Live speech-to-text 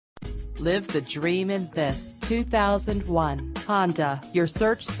Live the dream in this 2001 Honda. Your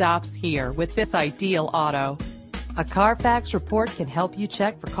search stops here with this ideal auto. A Carfax report can help you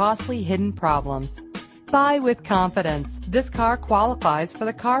check for costly hidden problems. Buy with confidence. This car qualifies for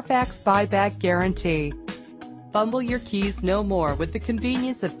the Carfax buyback guarantee. Fumble your keys no more with the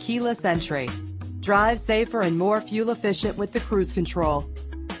convenience of keyless entry. Drive safer and more fuel efficient with the cruise control.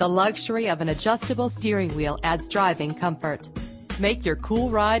 The luxury of an adjustable steering wheel adds driving comfort. Make your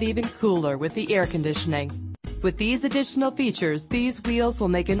cool ride even cooler with the air conditioning. With these additional features, these wheels will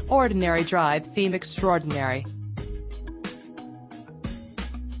make an ordinary drive seem extraordinary.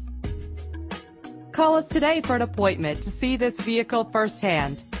 Call us today for an appointment to see this vehicle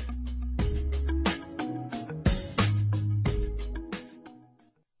firsthand.